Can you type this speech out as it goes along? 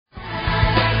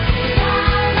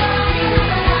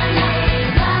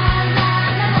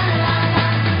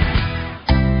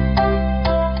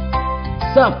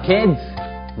up, kids?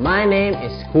 My name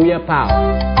is Kuya Pao,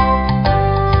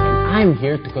 and I'm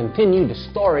here to continue the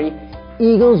story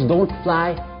Eagles Don't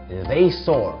Fly, They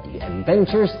Soar, The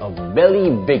Adventures of Billy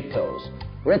Big Toes,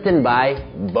 written by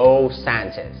Bo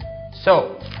Sanchez.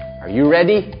 So, are you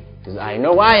ready? Because I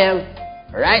know I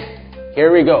am. Alright,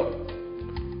 here we go.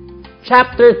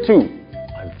 Chapter 2,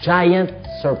 A Giant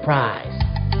Surprise.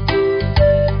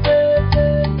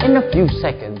 In a few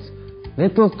seconds,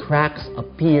 little cracks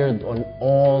appeared on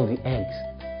all the eggs.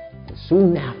 And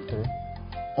soon after,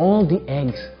 all the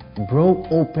eggs broke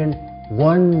open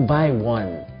one by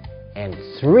one, and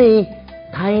 3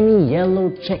 tiny yellow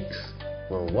chicks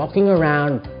were walking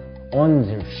around on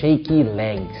their shaky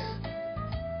legs.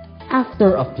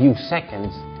 After a few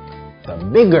seconds, the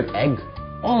bigger egg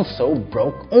also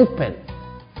broke open,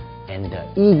 and the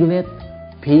eaglet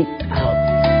peeked out,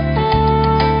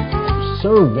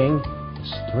 observing the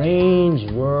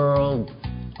strange world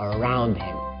around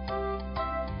him.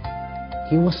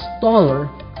 He was taller,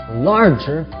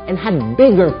 larger, and had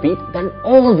bigger feet than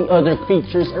all the other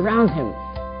creatures around him.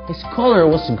 His color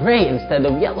was gray instead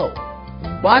of yellow,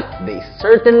 but they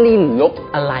certainly looked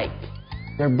alike.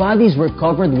 Their bodies were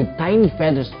covered with tiny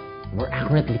feathers, were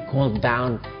accurately coiled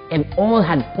down, and all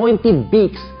had pointy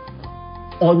beaks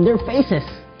on their faces.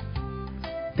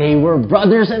 They were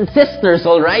brothers and sisters,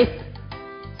 all right?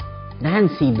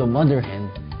 Nancy, the mother hen,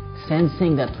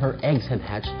 sensing that her eggs had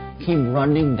hatched, came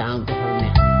running down to her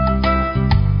nest.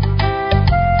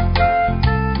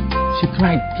 She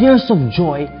cried tears of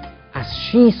joy as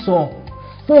she saw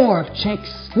 4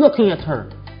 chicks looking at her,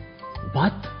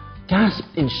 but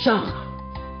gasped in shock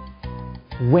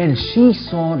when she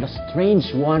saw the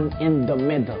strange one in the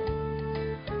middle.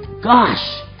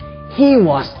 Gosh, he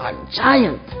was a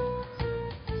giant!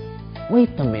 Wait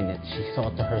a minute, she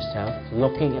thought to herself,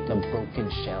 looking at the broken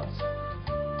shells.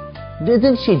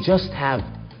 Didn't she just have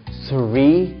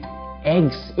 3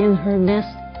 eggs in her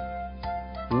nest?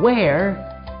 Where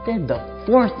did the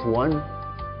 4th one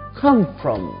come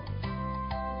from?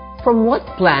 From what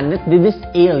planet did this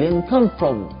alien come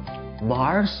from?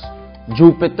 Mars?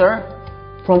 Jupiter?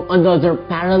 From another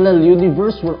parallel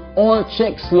universe where all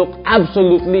chicks look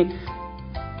absolutely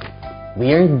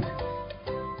weird?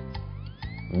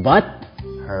 But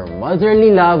her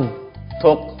motherly love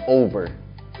took over.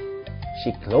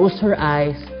 She closed her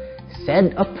eyes,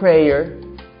 said a prayer,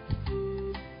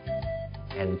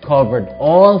 and covered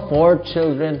all 4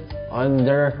 children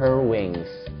under her wings.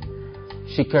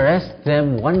 She caressed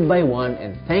them one by one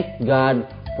and thanked God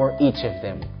for each of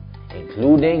them,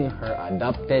 including her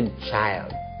adopted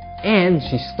child. And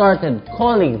she started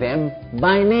calling them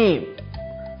by name.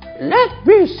 Let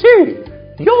me see,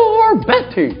 you're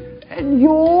Betty, and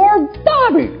you're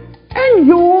Bobby, and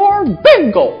you're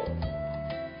Bingo.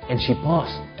 And she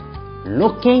paused,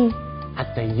 looking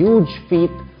at the huge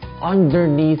feet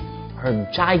underneath her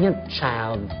giant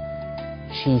child.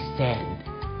 She said,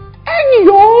 and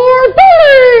you're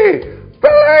Billy!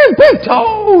 Billy Big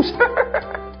Toes!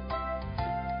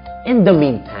 In the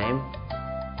meantime,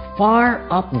 far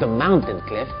up the mountain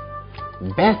cliff,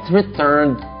 Beth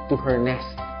returned to her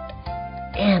nest.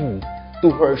 And to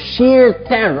her sheer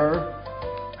terror,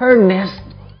 her nest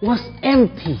was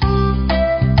empty.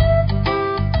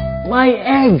 My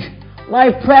egg!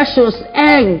 My precious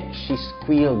egg! She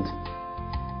squealed.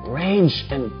 Rage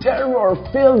and terror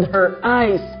filled her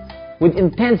eyes. With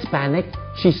intense panic,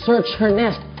 she searched her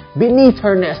nest, beneath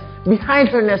her nest, behind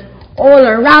her nest, all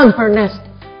around her nest.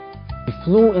 She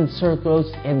flew in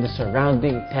circles in the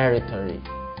surrounding territory.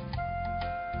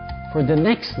 For the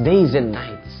next days and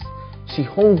nights, she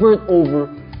hovered over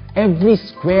every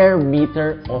square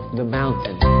meter of the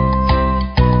mountain.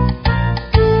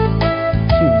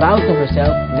 She vowed to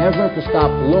herself never to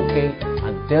stop looking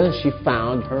until she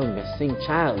found her missing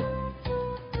child.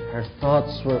 Her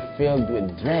thoughts were filled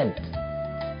with dread.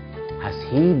 Has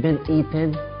he been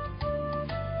eaten?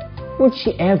 Would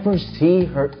she ever see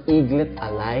her eaglet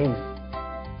alive?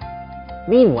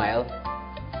 Meanwhile,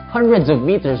 hundreds of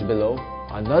meters below,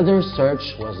 another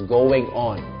search was going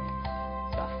on.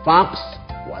 The fox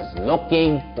was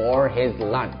looking for his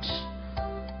lunch.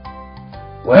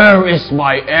 Where is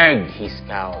my egg? He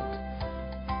scowled.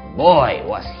 Boy,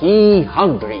 was he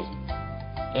hungry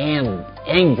and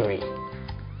angry.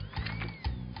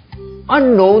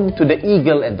 Unknown to the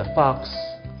eagle and the fox,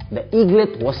 the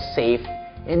eaglet was safe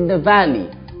in the valley,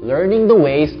 learning the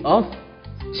ways of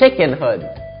chickenhood.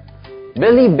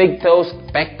 Billy Big Toes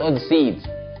pecked on seeds,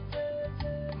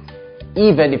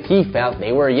 even if he felt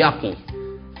they were yucky.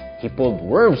 He pulled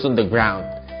worms on the ground,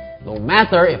 no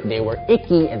matter if they were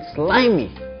icky and slimy.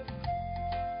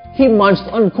 He munched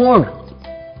on corn,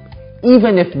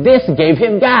 even if this gave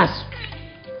him gas.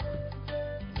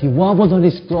 He wobbled on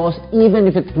his claws even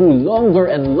if it grew longer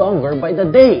and longer by the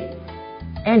day.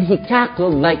 And he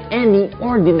cackled like any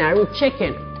ordinary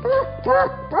chicken.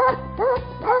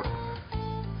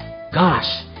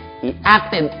 Gosh, he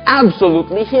acted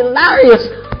absolutely hilarious.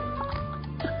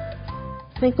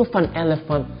 Think of an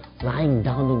elephant lying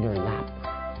down on your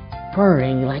lap,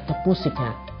 purring like a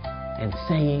pussycat, and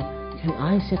saying, "Can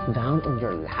I sit down on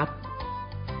your lap?"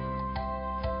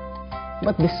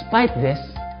 But despite this,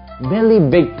 Billy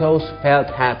Big Toes felt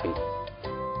happy.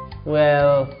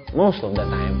 Well, most of the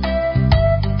time.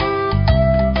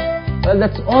 Well,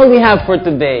 that's all we have for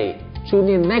today. Tune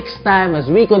in next time as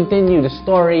we continue the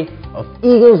story of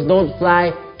Eagles Don't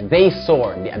Fly, They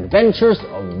Soar, the adventures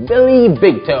of Billy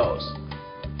Big Toes.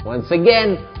 Once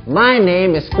again, my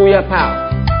name is Kuya Pao.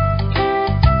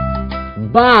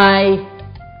 Bye!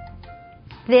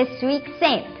 This week's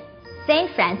saint, Saint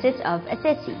Francis of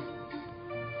Assisi.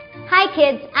 Hi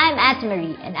kids, I'm Ate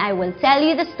Marie and I will tell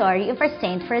you the story of our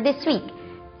saint for this week,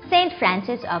 Saint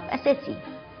Francis of Assisi.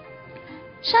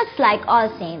 Just like all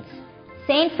saints,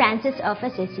 Saint Francis of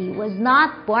Assisi was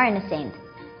not born a saint.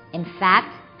 In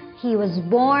fact, he was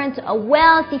born to a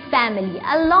wealthy family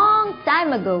a long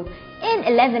time ago in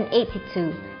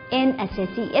 1182 in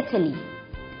Assisi, Italy.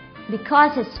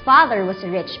 Because his father was a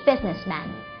rich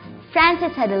businessman,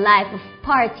 Francis had a life of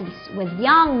parties with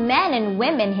young men and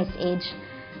women his age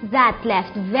that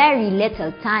left very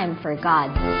little time for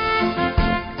God.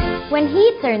 When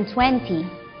he turned 20,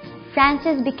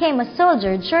 Francis became a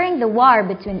soldier during the war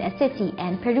between Assisi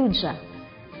and Perugia.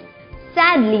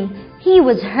 Sadly, he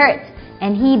was hurt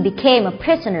and he became a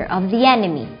prisoner of the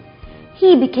enemy.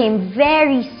 He became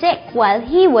very sick while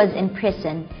he was in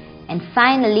prison, and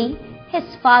finally,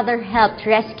 his father helped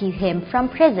rescue him from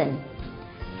prison.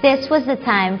 This was the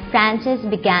time Francis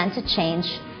began to change,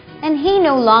 and he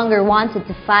no longer wanted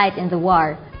to fight in the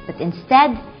war, but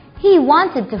instead, he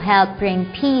wanted to help bring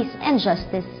peace and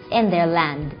justice in their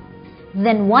land.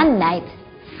 Then one night,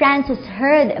 Francis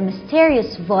heard a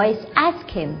mysterious voice ask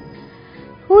him,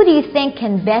 "Who do you think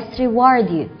can best reward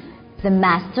you, the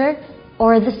master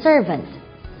or the servant?"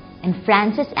 And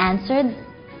Francis answered,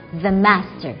 "The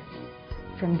master."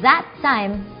 From that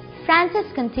time,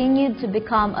 Francis continued to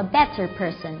become a better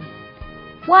person.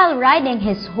 While riding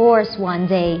his horse one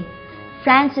day,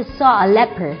 Francis saw a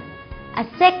leper, a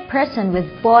sick person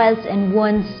with boils and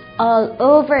wounds all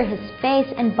over his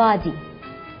face and body.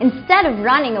 Instead of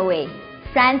running away,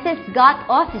 Francis got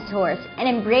off his horse and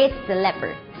embraced the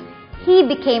leper. He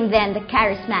became then the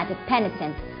charismatic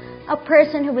penitent, a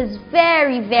person who was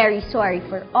very, very sorry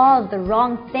for all the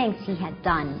wrong things he had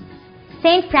done.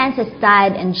 Saint Francis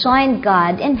died and joined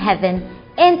God in heaven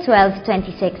in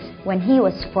 1226 when he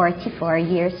was 44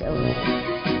 years old.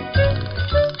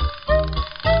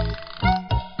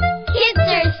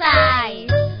 Kidzercise!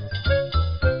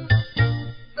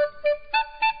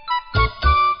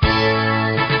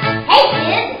 Hey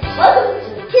kids, welcome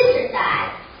to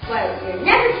Kidzercise, where you're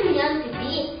never too young to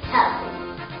be healthy.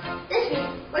 This week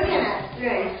we're gonna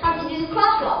learn how to do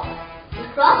crosswalk. The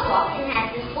crosswalk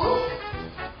enhances both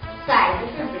sides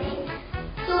of your brain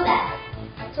so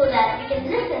that we can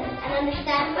listen and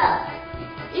understand well.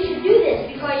 You should do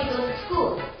this before you go to school.